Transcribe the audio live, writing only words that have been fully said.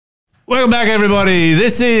Welcome back, everybody.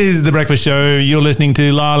 This is The Breakfast Show. You're listening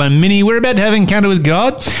to Lyle and Minnie. We're about to have Encounter with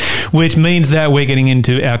God, which means that we're getting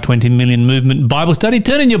into our 20 Million Movement Bible study.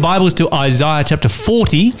 Turn in your Bibles to Isaiah chapter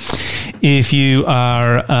 40 if you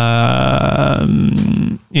are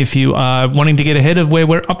wanting to get ahead of where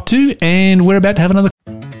we're up to, and we're about to have another.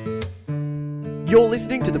 You're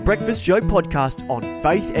listening to The Breakfast Show podcast on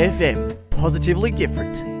Faith FM. Positively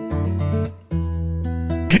different.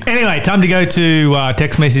 Anyway, time to go to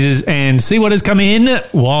text messages and see what has come in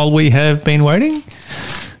while we have been waiting.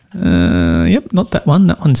 Yep, not that one.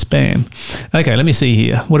 That one's spam. Okay, let me see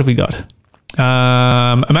here. What have we got?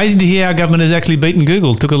 Amazing to hear our government has actually beaten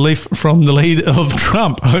Google. Took a leaf from the lead of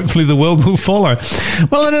Trump. Hopefully the world will follow.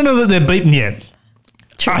 Well, I don't know that they're beaten yet.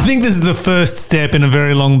 True. I think this is the first step in a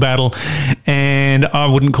very long battle, and I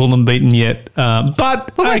wouldn't call them beaten yet.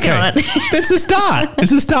 But we're working on it. It's a start.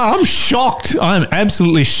 It's a start. I'm shocked. I'm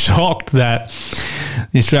absolutely shocked that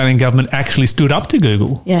the Australian government actually stood up to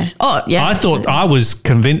Google. Yeah. Oh, yeah. I thought, I was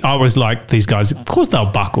convinced, I was like, these guys, of course they'll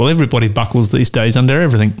buckle. Everybody buckles these days under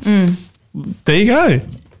everything. There you go.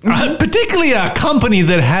 Particularly a company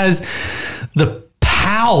that has the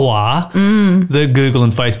power that Google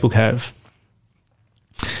and Facebook have.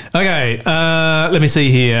 Okay, let me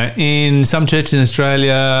see here. In some churches in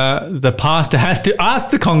Australia, the pastor has to ask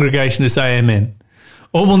the congregation to say amen,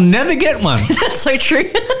 or we'll never get one. That's so true.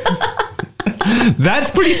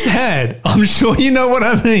 That's pretty sad. I'm sure you know what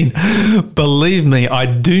I mean. Believe me, I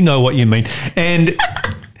do know what you mean. And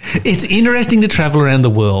it's interesting to travel around the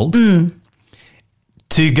world,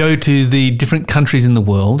 to go to the different countries in the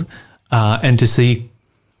world, and to see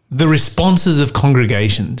the responses of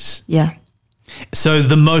congregations. Yeah. So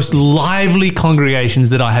the most lively congregations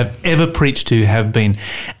that I have ever preached to have been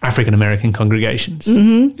African American congregations.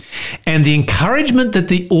 And the encouragement that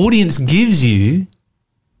the audience gives you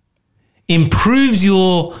improves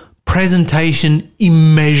your presentation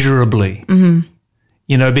immeasurably.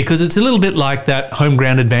 You know, because it's a little bit like that home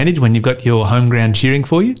ground advantage when you've got your home ground cheering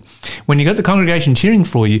for you. When you've got the congregation cheering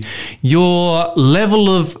for you, your level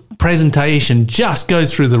of presentation just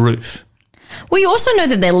goes through the roof. Well, you also know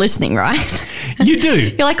that they're listening, right? You do.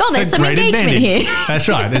 You're like, oh, there's some engagement here. That's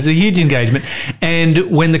right. There's a huge engagement.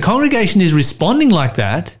 And when the congregation is responding like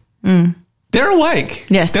that, they're awake.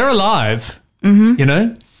 Yes. They're alive, you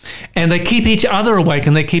know, and they keep each other awake,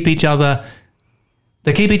 and they keep each other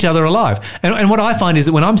alive. And what I find is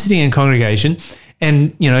that when I'm sitting in congregation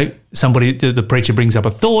and, you know, the preacher brings up a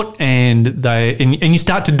thought and you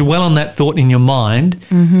start to dwell on that thought in your mind,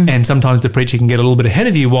 and sometimes the preacher can get a little bit ahead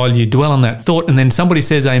of you while you dwell on that thought, and then somebody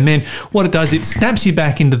says amen. What it does, it snaps you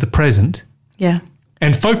back into the present,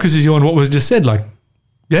 and focuses you on what was just said. Like,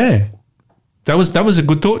 yeah, that was a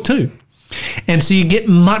good thought too. And so you get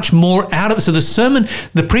much more out of it. So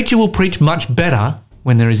the preacher will preach much better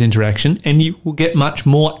when there is interaction, and you will get much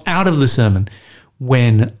more out of the sermon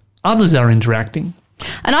when others are interacting.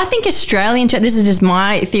 And I think Australian church, this is just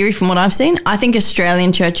my theory from what I've seen, I think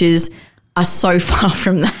Australian churches are so far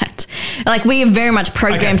from that. Like, we are very much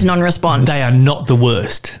programmed to non-response. They are not the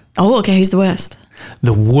worst. Oh, okay. Who's the worst?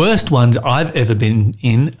 The worst ones I've ever been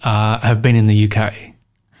in have been in the UK.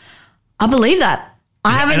 I believe that.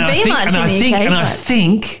 I haven't been much in the UK. And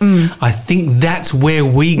I think that's where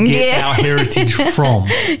we get our heritage from.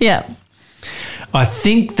 Yeah. I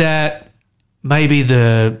think that maybe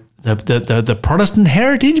the Protestant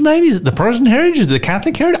heritage, maybe? Is it the Protestant heritage? Is it the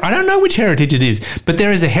Catholic heritage? I don't know which heritage it is, but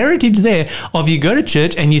there is a heritage there of you go to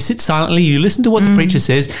church and you sit silently, you listen to what the preacher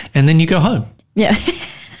says, and then you go home. Yeah.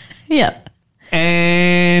 Yeah.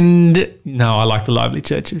 And no, I like the lively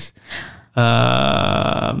churches. This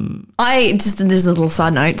is a little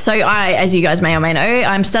side note. So as you guys may or may know,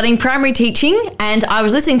 I'm studying primary teaching, and I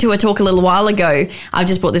was listening to a talk a little while ago. I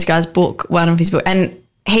just bought this guy's book, one of his books, and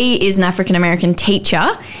he is an African-American teacher.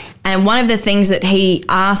 And one of the things that he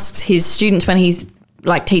asks his students when he's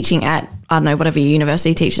like teaching at, I don't know, whatever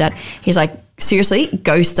university he teaches at, he's like, seriously,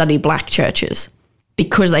 go study black churches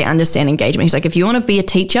because they understand engagement. He's like, if you want to be a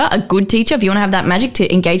teacher, a good teacher, if you want to have that magic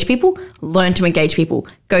to engage people, learn to engage people.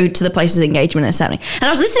 Go to the places of engagement is happening. And I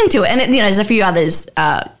was listening to it, and there's a few others,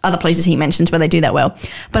 other places he mentions where they do that well.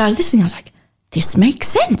 But I was listening, I was like, this makes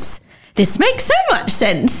sense. This makes so much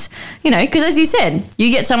sense, because as you said,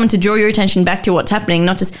 you get someone to draw your attention back to what's happening,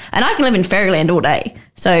 not just, and I can live in fairyland all day.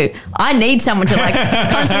 So I need someone to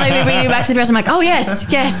constantly bring me back to the present. I'm like, oh,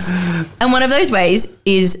 yes. And one of those ways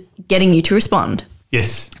is getting you to respond.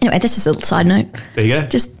 Yes. Anyway, this is a little side note. There you go.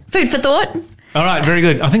 Just food for thought. All right, very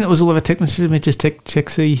good. I think that was all of our technical. Let me just check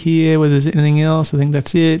see here whether there's anything else. I think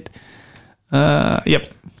that's it. Yep.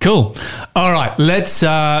 Cool. All right, let's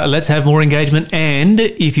have more engagement. And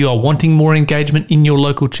if you are wanting more engagement in your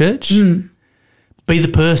local church, be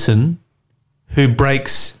the person who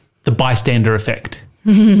breaks the bystander effect.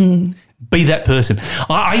 Be that person.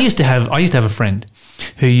 I used to have a friend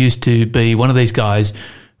who used to be one of these guys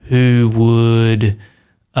who would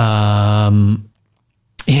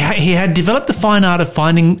he had developed the fine art of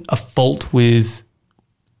finding a fault with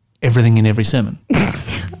everything in every sermon.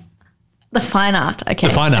 The fine art. Okay.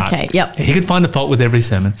 The fine art. Okay, yep. He could find a fault with every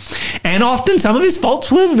sermon. And often some of his faults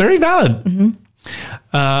were very valid.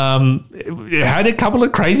 Had a couple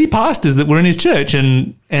of crazy pastors that were in his church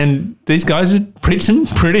and these guys would preach some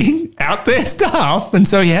pretty out there stuff. And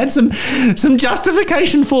so he had some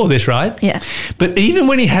justification for this, right? Yeah. But even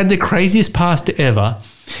when he had the craziest pastor ever,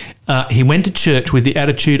 he went to church with the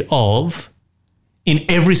attitude of, in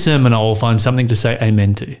every sermon I will find something to say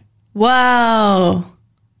amen to. Wow.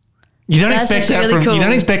 You don't expect that really cool. You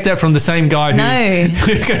don't expect that from the same guy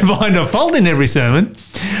who can find a fault in every sermon.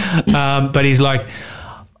 But he's like,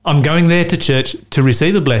 I'm going there to church to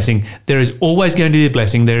receive a blessing. There is always going to be a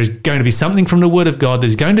blessing. There is going to be something from the Word of God that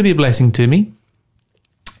is going to be a blessing to me.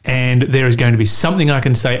 And there is going to be something I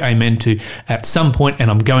can say amen to at some point,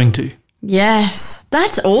 and I'm going to. Yes,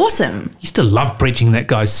 that's awesome. I used to love preaching that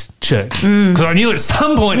guy's church because I knew at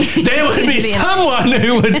some point there would be someone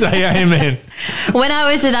who would say amen. When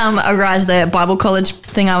I was at Arise, the Bible college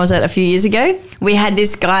thing I was at a few years ago, we had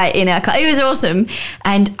this guy in our class. He was awesome.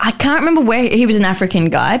 And I can't remember where he was, an African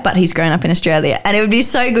guy, but he's grown up in Australia. And it would be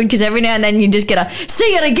so good because every now and then you just get a, see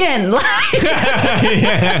it again.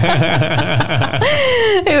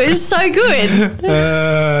 It was so good.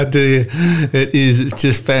 Dear. It is. It's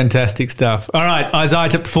just fantastic stuff. All right, Isaiah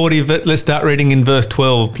chapter 40, let's start reading in verse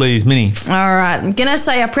 12, please, Minnie. All right, I'm going to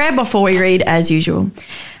say a prayer before we read as usual.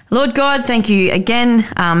 Lord God, thank you again.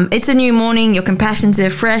 It's a new morning. Your compassions are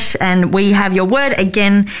fresh and we have your word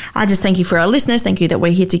again. I just thank you for our listeners. Thank you that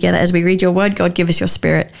we're here together as we read your word. God, give us your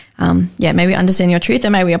spirit. May we understand your truth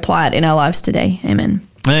and may we apply it in our lives today. Amen.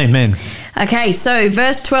 Amen. Okay, so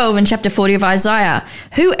verse 12 in chapter 40 of Isaiah.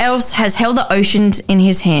 Who else has held the oceans in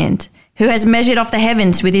his hand? Who has measured off the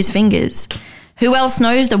heavens with his fingers? Who else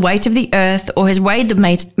knows the weight of the earth or has weighed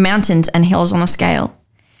the mountains and hills on a scale?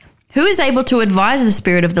 Who is able to advise the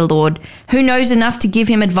Spirit of the Lord? Who knows enough to give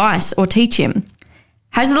him advice or teach him?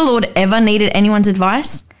 Has the Lord ever needed anyone's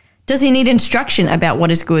advice? Does he need instruction about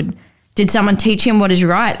what is good? Did someone teach him what is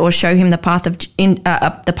right or show him the path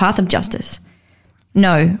of justice?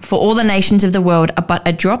 No, for all the nations of the world are but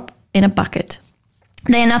a drop in a bucket.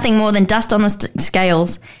 They are nothing more than dust on the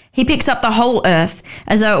scales. He picks up the whole earth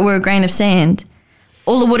as though it were a grain of sand.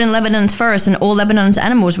 All the wood in Lebanon's forests and all Lebanon's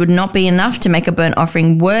animals would not be enough to make a burnt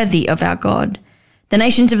offering worthy of our God. The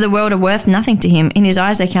nations of the world are worth nothing to him. In his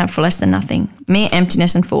eyes they count for less than nothing, mere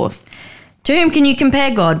emptiness and forth. To whom can you compare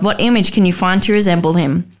God? What image can you find to resemble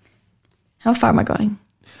him? How far am I going?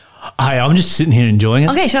 Hey, I'm just sitting here enjoying it.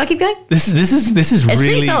 Okay, should I keep going? This is it's really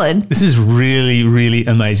pretty solid. This is really, really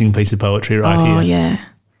amazing piece of poetry right here. Oh yeah.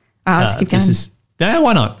 I'll just keep going.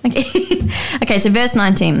 Why not? Okay, so verse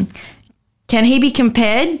 19. Can he be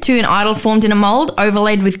compared to an idol formed in a mold,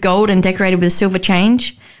 overlaid with gold and decorated with silver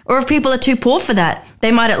change? Or if people are too poor for that,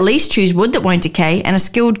 they might at least choose wood that won't decay and a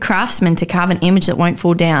skilled craftsman to carve an image that won't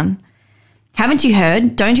fall down. Haven't you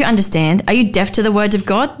heard? Don't you understand? Are you deaf to the words of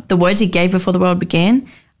God, the words he gave before the world began?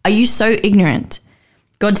 Are you so ignorant?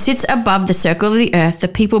 God sits above the circle of the earth. The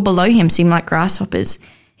people below him seem like grasshoppers.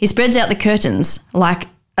 He spreads out the curtains like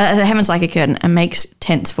the heavens like a curtain and makes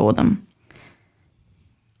tents for them.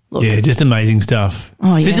 Look. Yeah, just amazing stuff.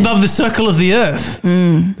 Oh, yeah. Sits above the circle of the earth.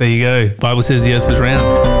 There you go. The Bible says the earth was round.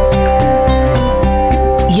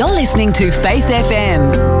 You're listening to Faith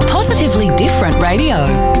FM, positively different radio.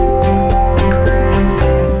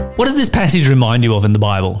 What does this passage remind you of in the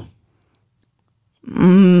Bible?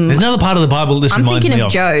 There's another part of the Bible this reminds me of.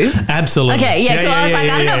 I'm thinking of Job. Absolutely. Okay, yeah, cool. I was like,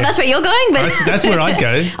 I don't know if that's where you're going, but that's where I'd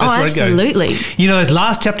go. That's where absolutely. I'd go. You know, those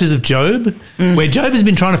last chapters of Job, where Job has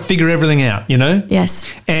been trying to figure everything out, you know?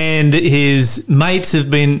 Yes. And his mates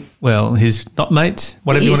have been, well, his not mates,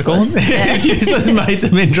 whatever you want to call them. Yeah. His useless mates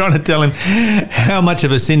have been trying to tell him how much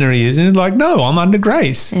of a sinner he is. And he's like, no, I'm under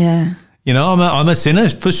grace. Yeah. You know, I'm a sinner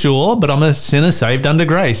for sure, but I'm a sinner saved under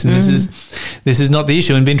grace, and this is not the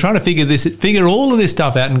issue. And been trying to figure all of this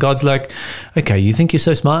stuff out, and God's like, okay, you think you're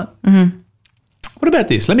so smart? Mm-hmm. What about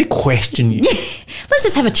this? Let me question you. Let's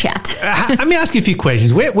just have a chat. Let me ask you a few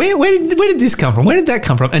questions. Where did this come from? Where did that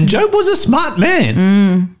come from? And Job was a smart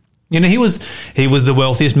man. You know, he was the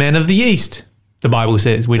wealthiest man of the East. The Bible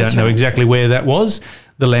says we don't know exactly where that was,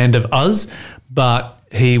 the land of Uz, but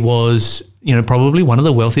he was probably one of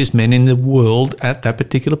the wealthiest men in the world at that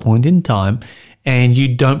particular point in time. And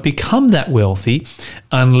you don't become that wealthy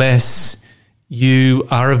unless you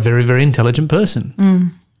are a very, very intelligent person.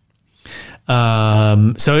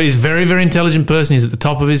 So he's a very, very intelligent person. He's at the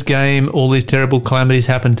top of his game. All these terrible calamities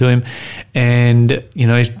happen to him. And,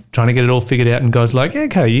 he's trying to get it all figured out. And God's like,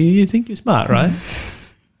 okay, you think you're smart, right?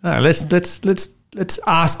 All right, let's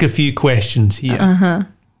ask a few questions here.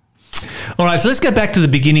 All right, so let's go back to the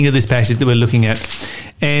beginning of this passage that we're looking at.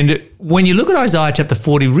 And when you look at Isaiah chapter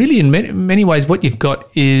 40, really in many ways what you've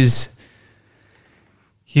got is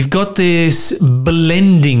you've got this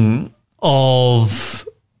blending of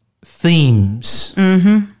themes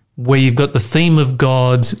where you've got the theme of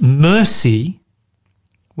God's mercy,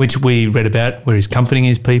 which we read about, where he's comforting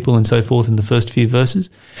his people and so forth in the first few verses,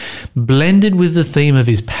 blended with the theme of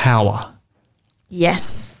his power.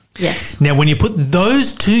 Yes. Now, when you put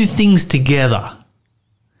those two things together,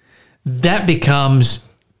 that becomes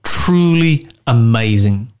truly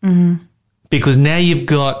amazing because now you've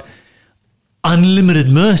got unlimited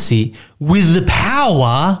mercy with the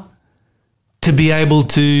power to be able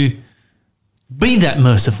to be that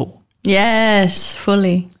merciful. Yes,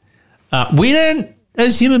 fully. We don't,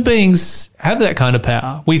 as human beings, have that kind of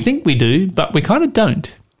power. We think we do, but we kind of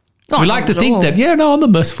don't. We like to think that, I'm a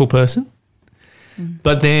merciful person.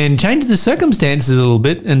 But then change the circumstances a little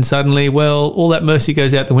bit and suddenly, all that mercy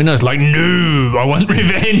goes out the window. It's like, no, I want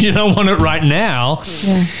revenge and I want it right now.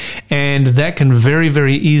 Yeah. And that can very,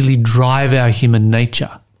 very easily drive our human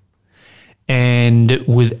nature. And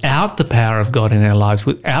without the power of God in our lives,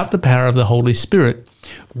 without the power of the Holy Spirit,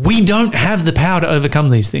 we don't have the power to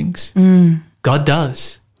overcome these things. God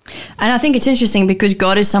does. And I think it's interesting because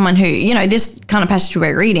God is someone who, this kind of passage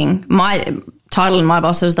we're reading, my title in my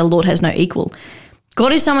Bible says the Lord has no equal.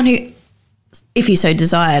 God is someone who, if he so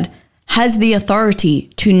desired, has the authority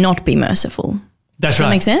to not be merciful. That's right. Does that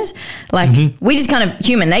make sense? Like, we just kind of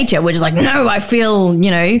human nature. We're just like, no, I feel,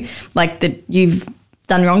 like that you've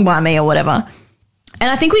done wrong by me or whatever. And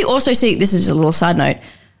I think we also see, this is a little side note,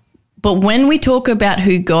 but when we talk about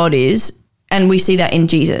who God is, and we see that in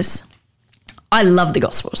Jesus, I love the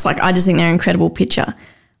Gospels. Like, I just think they're an incredible picture.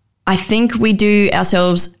 I think we do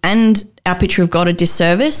ourselves and our picture of God a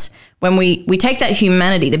disservice when we take that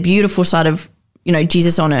humanity, the beautiful side of,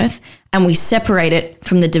 Jesus on earth, and we separate it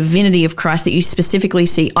from the divinity of Christ that you specifically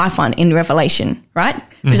see, I find, in Revelation, right?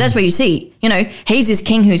 Because that's where you see, he's this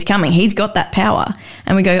king who's coming. He's got that power.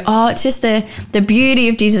 And we go, oh, it's just the beauty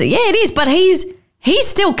of Jesus. Yeah, it is, but he's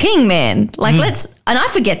still king, man. Like, and I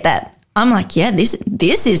forget that. I'm like, yeah, this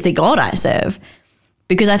is the God I serve.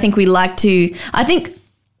 Because I think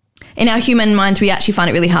in our human minds, we actually find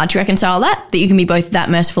it really hard to reconcile that you can be both that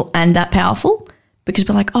merciful and that powerful, because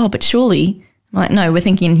we're like, oh, but surely, I'm like, no, we're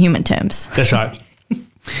thinking in human terms. That's right.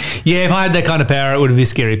 Yeah, if I had that kind of power, it would be a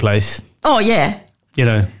scary place. Oh, yeah.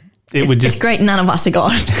 It would just... It's great none of us are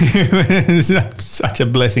God. It's such a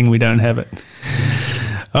blessing we don't have it.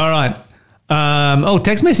 All right.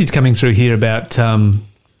 Text message coming through here about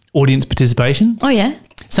audience participation. Oh, yeah.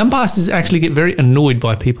 Some pastors actually get very annoyed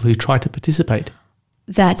by people who try to participate.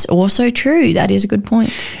 That's also true. That is a good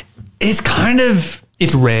point. It's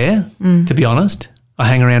rare, to be honest. I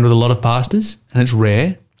hang around with a lot of pastors and it's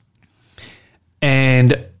rare.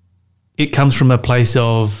 And it comes from a place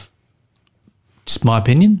of, just my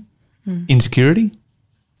opinion, insecurity.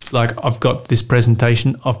 It's like, I've got this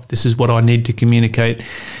presentation of this is what I need to communicate.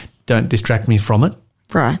 Don't distract me from it.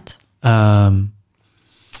 Right.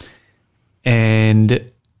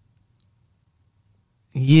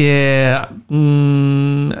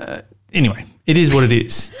 Anyway, it is what it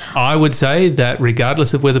is. I would say that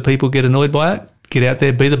regardless of whether people get annoyed by it, get out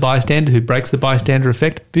there, be the bystander who breaks the bystander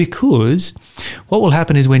effect, because what will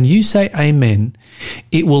happen is when you say amen,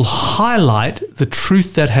 it will highlight the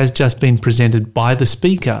truth that has just been presented by the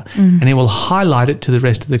speaker, and it will highlight it to the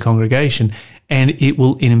rest of the congregation, and it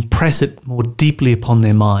will impress it more deeply upon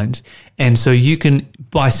their minds. And so you can,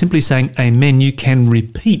 by simply saying amen, you can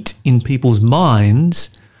repeat in people's minds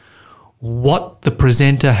what the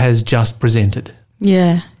presenter has just presented.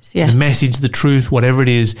 Yeah, yes. The message, the truth, whatever it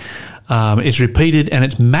is, it's repeated and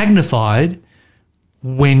it's magnified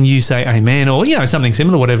when you say amen, or something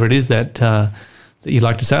similar, whatever it is that you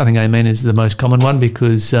like to say. I think amen is the most common one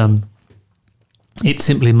because it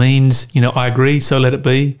simply means, I agree, so let it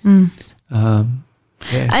be. And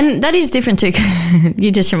that is different too.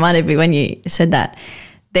 You just reminded me when you said that.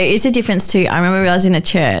 There is a difference too. I remember I was in a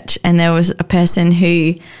church and there was a person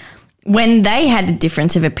who, when they had a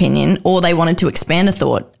difference of opinion or they wanted to expand a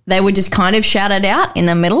thought, they would just kind of shout it out in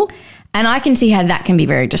the middle. And I can see how that can be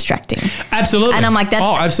very distracting. Absolutely. And I'm like, that.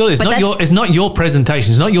 Oh, absolutely. It's not your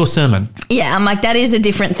presentation. It's not your sermon. Yeah, I'm like, that is a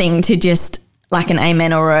different thing to just like an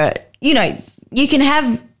amen or a, you know, you can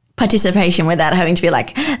have participation without having to be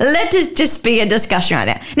like, let this just be a discussion right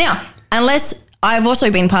now. Now, unless I've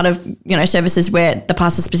also been part of, you know, services where the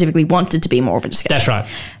pastor specifically wants it to be more of a discussion. That's right.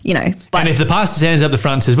 You know, but and if the pastor stands up the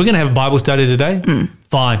front and says, we're going to have a Bible study today,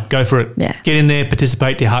 fine, go for it. Yeah. Get in there,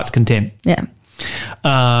 participate to your heart's content. yeah.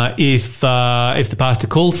 If the pastor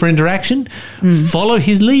calls for interaction, follow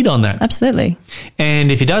his lead on that. Absolutely.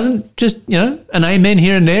 And if he doesn't, just, you know, an amen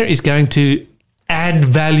here and there is going to add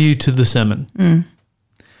value to the sermon.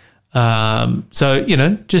 So, you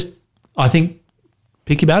know, just, I think,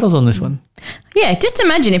 pick your battles on this one. Yeah, just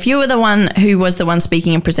imagine if you were the one who was the one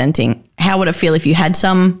speaking and presenting, how would it feel if you had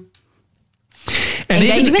some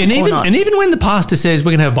engagement or not? And even when the pastor says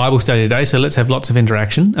we're going to have Bible study today, so let's have lots of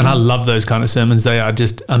interaction, and I love those kind of sermons. They are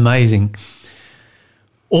just amazing.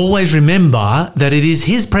 Always remember that it is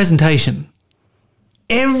his presentation.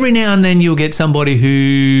 Every now and then you'll get somebody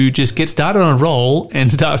who just gets started on a roll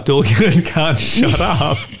and starts talking and can't shut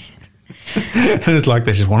up. And it's like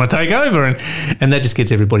they just want to take over, and that just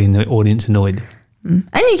gets everybody in the audience annoyed. And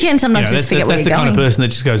you can sometimes just forget where you're going. That's the kind of person that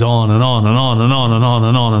just goes on and on and on and on and on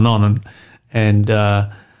and on and on and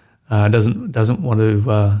doesn't want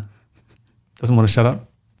to shut up.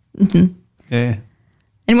 Mm-hmm. Yeah.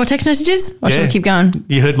 Any more text messages? Or should we keep going?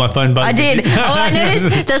 You heard my phone buzz. I did. I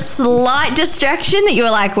noticed the slight distraction that you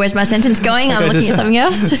were like, where's my sentence going? I'm looking at something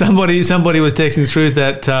else. Somebody was texting through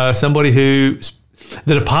that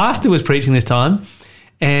that a pastor was preaching this time,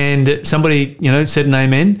 and somebody, you know, said an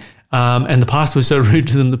amen, and the pastor was so rude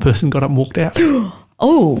to them, the person got up and walked out.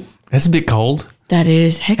 Oh. That's a bit cold. That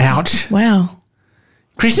is hectic. Ouch. Wow.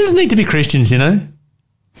 Christians need to be Christians, you know.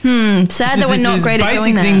 Sad that we're not great at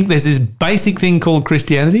doing that. There's this basic thing called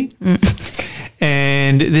Christianity.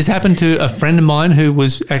 And this happened to a friend of mine who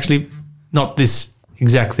was actually not this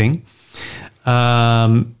exact thing.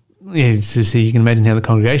 So you can imagine how the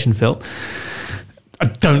congregation felt. I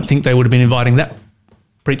don't think they would have been inviting that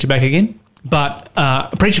preacher back again. But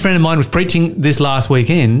a preacher friend of mine was preaching this last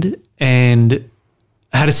weekend and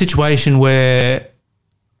had a situation where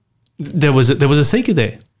there was a seeker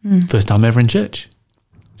there. First time ever in church.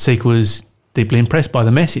 Seeker was deeply impressed by the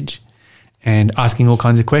message and asking all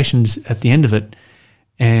kinds of questions at the end of it.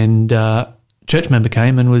 And church member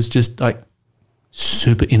came and was just like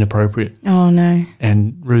super inappropriate. Oh, no.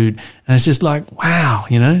 And rude. And it's just like, wow,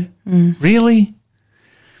 you know, really?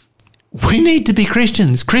 We need to be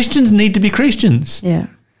Christians. Christians need to be Christians. Yeah.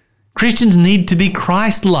 Christians need to be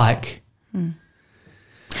Christ-like. And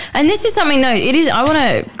this is something, I want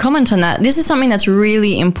to comment on that. This is something that's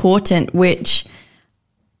really important, which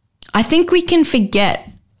I think we can forget,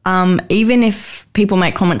 even if people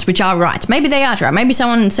make comments which are right. Maybe they are right. Maybe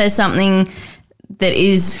someone says something that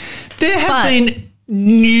is... There have been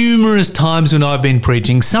numerous times when I've been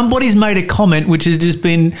preaching, somebody's made a comment which has just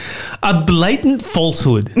been a blatant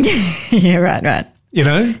falsehood. Yeah, right. You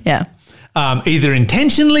know? Yeah. Either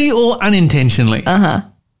intentionally or unintentionally. Uh-huh.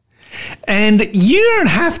 And you don't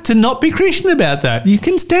have to not be Christian about that. You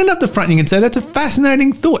can stand up the front and you can say, that's a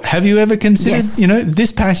fascinating thought. Have you ever considered, you know,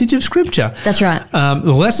 this passage of Scripture? That's right.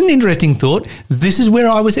 Well, that's an interesting thought. This is where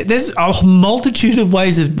I was at. There's a multitude of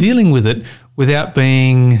ways of dealing with it without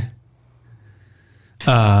being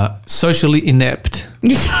socially inept.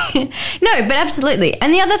 No, but absolutely.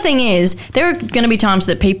 And the other thing is, there are going to be times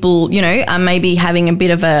that people, you know, are maybe having a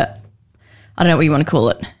bit of a, I don't know what you want to call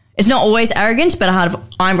it. It's not always arrogance, but a heart of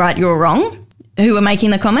I'm right, you're wrong, who are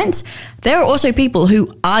making the comments. There are also people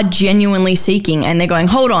who are genuinely seeking and they're going,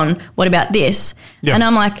 hold on, what about this? Yeah. And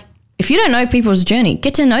I'm like, if you don't know people's journey,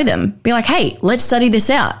 get to know them. Be like, hey, let's study this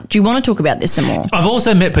out. Do you want to talk about this some more? I've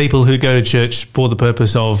also met people who go to church for the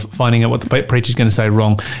purpose of finding out what the preacher's going to say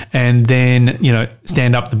wrong and then, you know,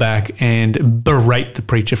 stand up the back and berate the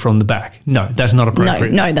preacher from the back. No, that's not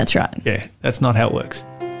appropriate. No, that's right. Yeah, that's not how it works.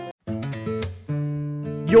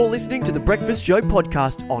 You're listening to the Breakfast Show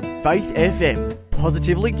podcast on Faith FM.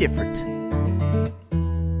 Positively different.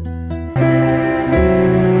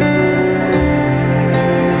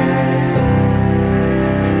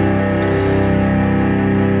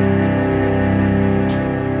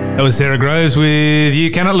 That was Sarah Groves with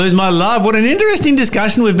You Cannot Lose My Love. What an interesting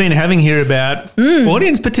discussion we've been having here about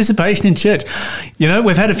audience participation in church. You know,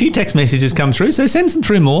 we've had a few text messages come through, so send some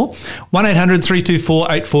through more.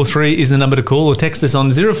 1-800-324-843 is the number to call, or text us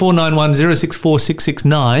on 0491 064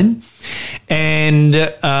 669. And,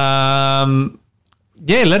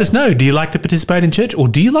 let us know. Do you like to participate in church, or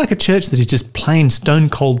do you like a church that is just plain stone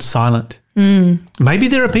cold silent? Maybe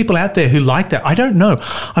there are people out there who like that. I don't know.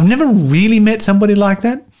 I've never really met somebody like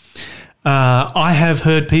that. I have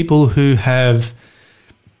heard people who have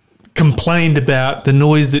complained about the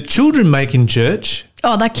noise that children make in church.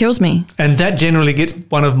 Oh, that kills me. And that generally gets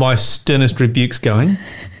one of my sternest rebukes going.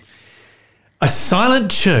 A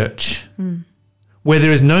silent church where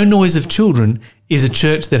there is no noise of children is a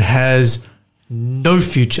church that has no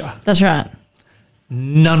future. That's right.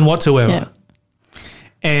 None whatsoever. Yeah.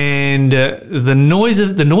 And the noise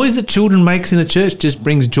that children makes in a church just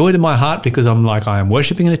brings joy to my heart because I'm like, I am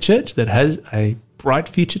worshipping in a church that has a bright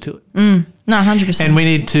future to it. No, 100%. And we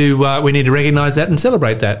need to recognise that and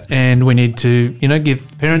celebrate that. And we need to, give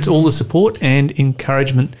parents all the support and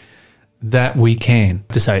encouragement that we can.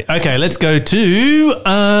 To say, okay, let's go to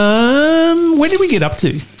where did we get up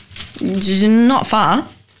to? Not far.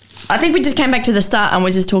 I think we just came back to the start and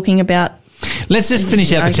we're just talking about. Let's just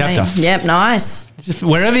finish out the chapter. Yep, nice. Just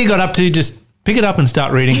wherever you got up to, just pick it up and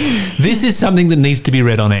start reading. This is something that needs to be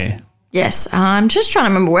read on air. Yes, I'm just trying to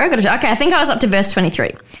remember where I got to. Okay, I think I was up to verse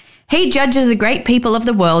 23. He judges the great people of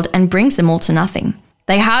the world and brings them all to nothing.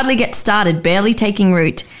 They hardly get started, barely taking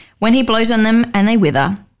root. When he blows on them and they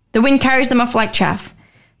wither. The wind carries them off like chaff.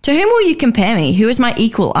 To whom will you compare me? Who is my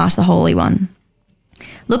equal? Asked the Holy One.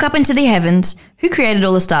 Look up into the heavens. Who created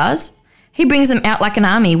all the stars? He brings them out like an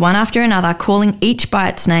army, one after another, calling each by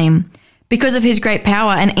its name. Because of his great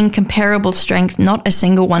power and incomparable strength, not a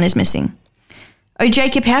single one is missing. O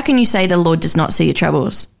Jacob, how can you say the Lord does not see your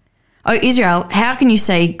troubles? O Israel, how can you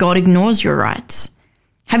say God ignores your rights?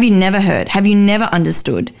 Have you never heard? Have you never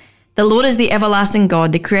understood? The Lord is the everlasting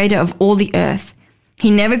God, the creator of all the earth. He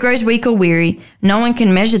never grows weak or weary. No one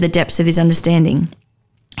can measure the depths of his understanding.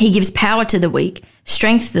 He gives power to the weak,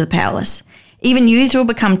 strength to the powerless. Even youths will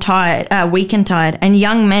become weak and tired, and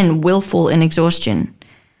young men will fall in exhaustion.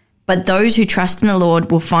 But those who trust in the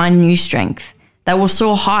Lord will find new strength. They will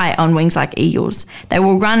soar high on wings like eagles. They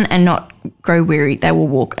will run and not grow weary. They will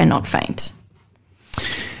walk and not faint.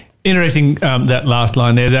 Interesting, that last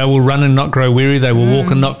line there. They will run and not grow weary. They will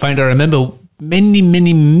walk and not faint. I remember many,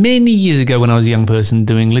 many, many years ago when I was a young person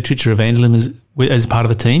doing literature evangelism as part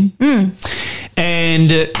of a team. And,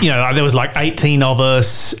 there was like 18 of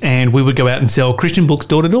us and we would go out and sell Christian books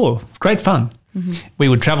door to door. Great fun. We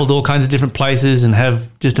would travel to all kinds of different places and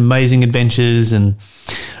have just amazing adventures. And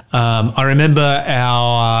I remember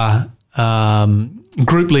our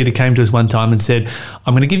group leader came to us one time and said,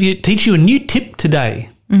 I'm going to teach you a new tip today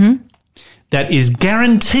that is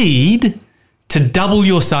guaranteed to double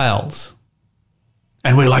your sales.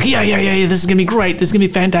 And we're like, yeah, this is going to be great. This is going to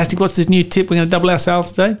be fantastic. What's this new tip? We're going to double our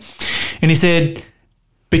sales today. And he said,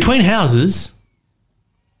 between houses,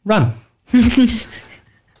 run.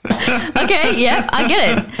 Okay, yeah, I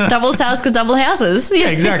get it. Double sales because double houses. Yeah,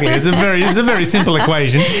 exactly. It's a very simple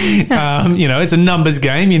equation. It's a numbers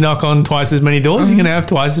game. You knock on twice as many doors, you're going to have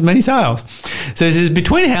twice as many sales. So he says,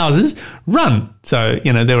 between houses, run. So,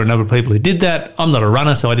 there were a number of people who did that. I'm not a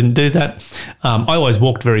runner, so I didn't do that. I always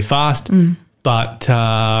walked very fast. But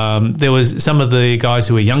there was some of the guys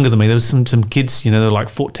who were younger than me. There was some kids, they were like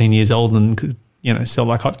 14 years old and could, sell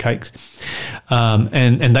like hotcakes.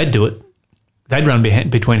 And they'd do it. They'd run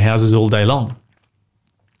between houses all day long.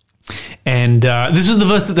 And this was the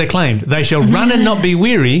verse that they claimed. They shall run and not be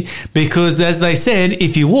weary because, as they said,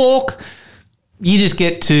 if you walk, you just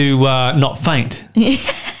get to not faint.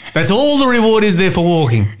 That's all the reward is there for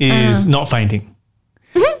walking, is not fainting.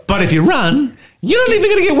 But if you run, you're not even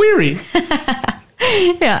going to get weary.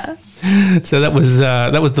 Yeah. So that was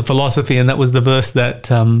the philosophy, and that was the verse that.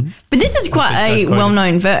 But this is quite a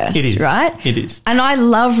well-known verse, it is, right? It is, and I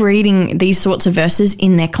love reading these sorts of verses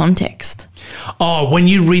in their context. Oh, when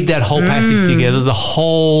you read that whole passage together, the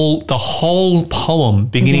whole poem,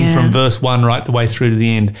 beginning from verse 1 right the way through to the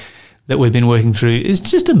end, that we've been working through is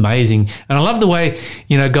just amazing. And I love the way,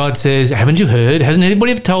 God says, haven't you heard? Hasn't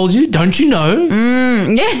anybody ever told you? Don't you know?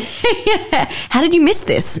 Yeah. How did you miss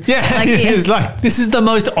this? Yeah. It's like, this is the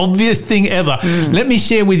most obvious thing ever. Let me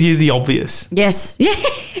share with you the obvious. Yes. Yeah.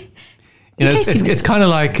 It's kind of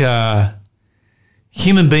like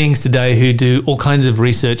human beings today who do all kinds of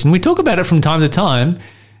research. And we talk about it from time to time.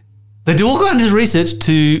 They do all kinds of research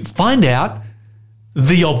to find out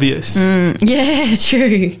the obvious. Yeah,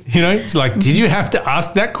 true. It's like, did you have to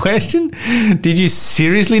ask that question? Did you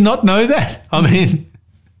seriously not know that? I mean,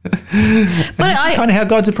 but this is kind of how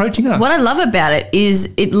God's approaching us. What I love about it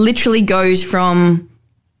is it literally goes from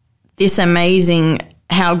this amazing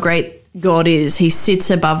how great God is. He sits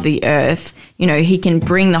above the earth. He can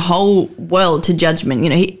bring the whole world to judgment.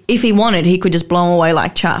 If he wanted, he could just blow them away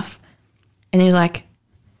like chaff. And he's like,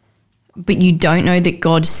 but you don't know that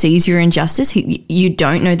God sees your injustice. You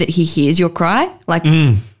don't know that he hears your cry. Like,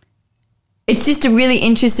 it's just a really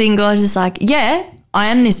interesting, God's just like, yeah, I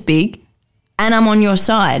am this big and I'm on your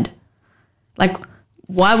side. Like,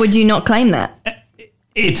 why would you not claim that?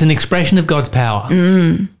 It's an expression of God's power.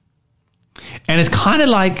 And it's kind of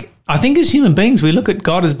like, I think as human beings, we look at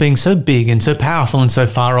God as being so big and so powerful and so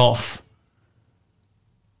far off.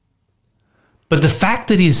 But the fact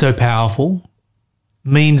that he's so powerful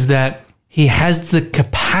means that he has the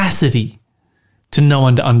capacity to know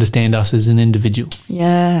and to understand us as an individual.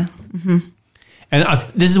 Yeah. Mm-hmm. And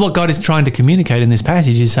this is what God is trying to communicate in this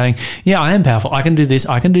passage. He's saying, yeah, I am powerful. I can do this.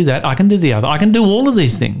 I can do that. I can do the other. I can do all of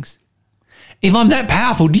these things. If I'm that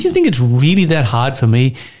powerful, do you think it's really that hard for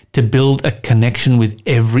me to build a connection with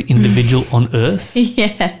every individual on earth?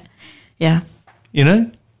 Yeah. Yeah. You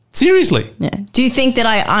know? Seriously. Yeah. Do you think that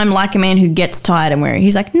I'm like a man who gets tired and weary?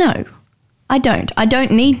 He's like, no, I don't. I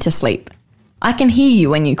don't need to sleep. I can hear you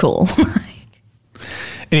when you call.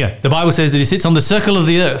 Anyway, the Bible says that he sits on the circle of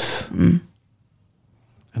the earth.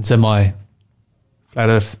 And so my flat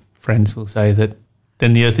earth friends will say that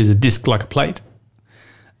then the earth is a disc like a plate.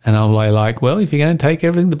 And I'm like, well, if you're going to take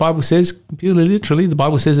everything the Bible says purely literally, the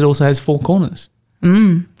Bible says it also has four corners.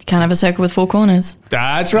 You can't have a circle with four corners.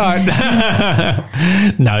 That's right.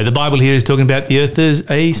 No, the Bible here is talking about the earth as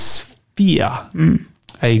a sphere,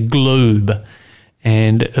 a globe.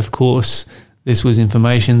 And, of course, this was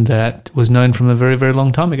information that was known from a very, very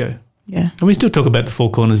long time ago. Yeah. And we still talk about the four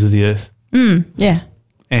corners of the earth. Yeah.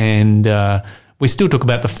 And we still talk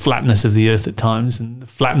about the flatness of the earth at times and the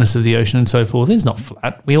flatness of the ocean and so forth. It's not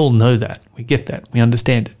flat. We all know that. We get that. We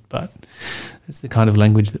understand it. But it's the kind of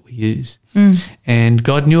language that we use. And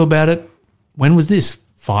God knew about it. When was this?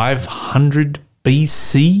 500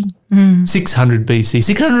 BC? 600 BC?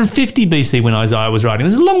 650 BC when Isaiah was writing.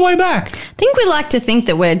 This is a long way back. I think we like to think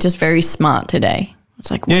that we're just very smart today. It's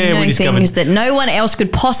like we know things that no one else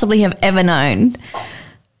could possibly have ever known.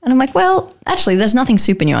 And I'm like, well, actually, there's nothing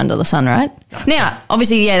super new under the sun, right? Now,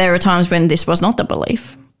 obviously, yeah, there were times when this was not the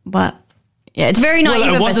belief. But, yeah, it's very naive.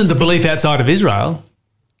 Well, it wasn't the belief outside of Israel.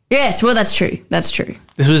 Yes, well, that's true. That's true.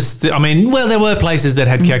 This was, there were places that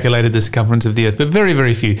had calculated the circumference of the earth, but very,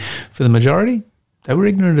 very few. For the majority, they were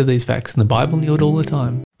ignorant of these facts, and the Bible knew it all the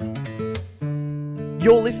time.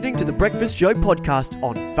 You're listening to the Breakfast Show podcast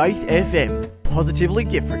on Faith FM. Positively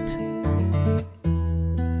different.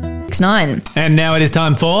 9. And now it is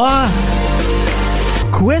time for...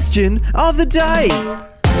 Question of the day.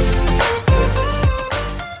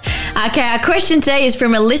 Okay, our question today is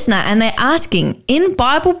from a listener, and they're asking, in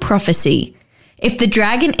Bible prophecy, if the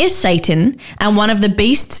dragon is Satan and one of the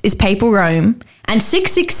beasts is papal Rome, and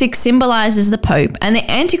 666 symbolizes the Pope and the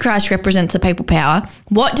Antichrist represents the papal power,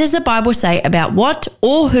 what does the Bible say about what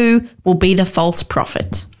or who will be the false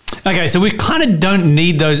prophet? Okay, so we kind of don't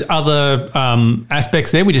need those other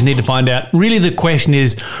aspects there. We just need to find out. Really, the question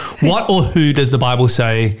is, what or who does the Bible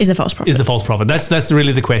say is the false prophet? Is the false prophet? That's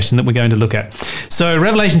really the question that we're going to look at. So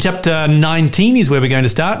Revelation chapter 19 is where we're going to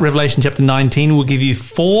start. Revelation chapter 19 will give you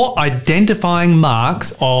 4 identifying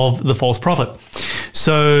marks of the false prophet.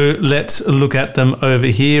 So let's look at them over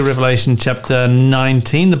here. Revelation chapter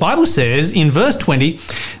 19. The Bible says in verse 20,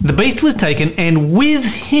 the beast was taken, and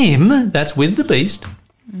with him, that's with the beast,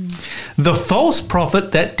 the false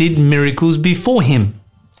prophet that did miracles before him.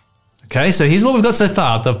 Okay, so here's what we've got so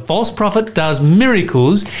far. The false prophet does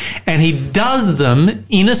miracles, and he does them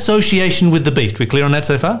in association with the beast. We're clear on that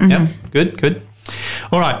so far? Yeah, good.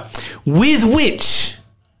 All right. With which,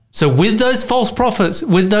 so with those false prophets,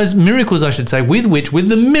 with those miracles, I should say, with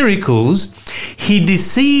the miracles, he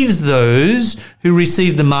deceives those who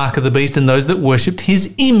received the mark of the beast and those that worshipped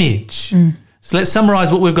his image. So let's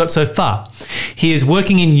summarize what we've got so far. He is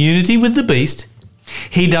working in unity with the beast.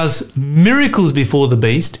 He does miracles before the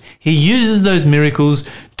beast. He uses those miracles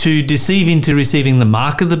to deceive into receiving the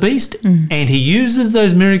mark of the beast. And he uses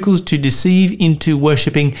those miracles to deceive into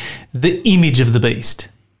worshipping the image of the beast.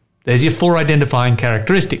 There's your 4 identifying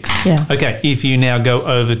characteristics. Yeah. Okay, if you now go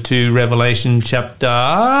over to Revelation chapter...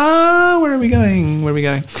 Where are we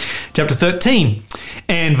going? Chapter 13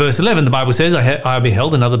 and verse 11, the Bible says, I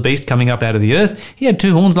beheld another beast coming up out of the earth. He had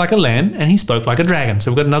 2 horns like a lamb, and he spoke like a dragon.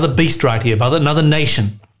 So we've got another beast right here, another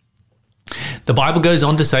nation. The Bible goes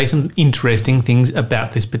on to say some interesting things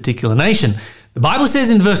about this particular nation. The Bible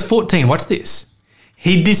says in verse 14, watch this.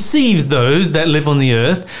 He deceives those that live on the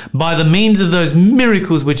earth by the means of those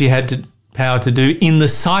miracles which he had power to do in the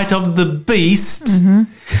sight of the beast,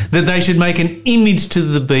 that they should make an image to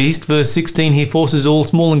the beast. Verse 16, he forces all,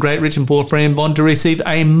 small and great, rich and poor, free and bond, to receive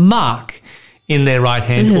a mark in their right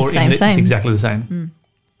hand. This is it's exactly the same.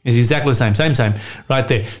 It's exactly the same, right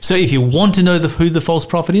there. So if you want to know who the false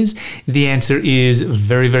prophet is, the answer is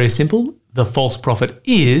very, very simple. The false prophet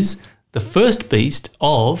is the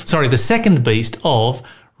second beast of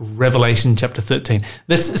Revelation chapter 13.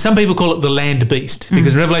 Some people call it the land beast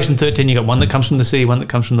because in Revelation 13 you got one that comes from the sea, one that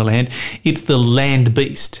comes from the land. It's the land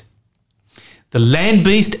beast. The land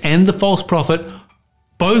beast and the false prophet,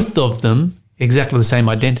 both of them exactly the same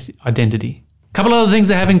identity. A couple other things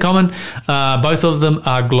they have in common. Both of them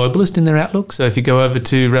are globalist in their outlook. So if you go over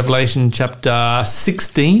to Revelation chapter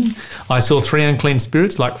 16, I saw 3 unclean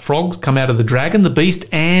spirits like frogs come out of the dragon, the beast,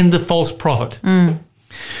 and the false prophet.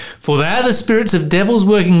 For they are the spirits of devils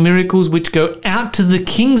working miracles which go out to the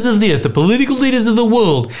kings of the earth, the political leaders of the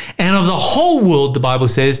world, and of the whole world, the Bible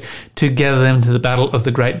says, to gather them to the battle of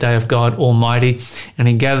the great day of God Almighty. And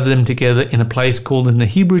he gathered them together in a place called in the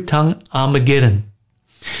Hebrew tongue Armageddon.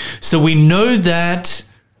 So we know that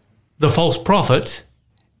the false prophet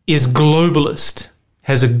is globalist,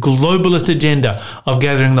 has a globalist agenda of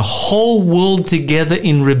gathering the whole world together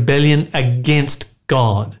in rebellion against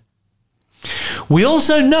God. We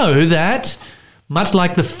also know that, much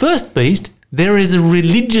like the first beast, there is a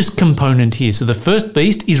religious component here. So the first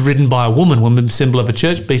beast is ridden by a woman symbol of a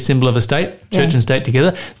church, beast symbol of a state, church and state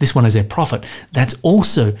together. This one is a prophet. That's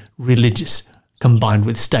also religious combined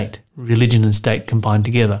with state, religion and state combined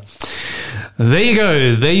together. There you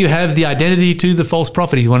go. There you have the identity to the false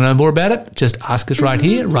prophet. If you want to know more about it, just ask us right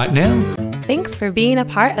here, right now. Thanks for being a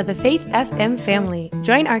part of the Faith FM family.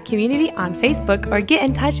 Join our community on Facebook or get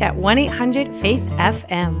in touch at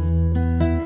 1-800-FAITH-FM.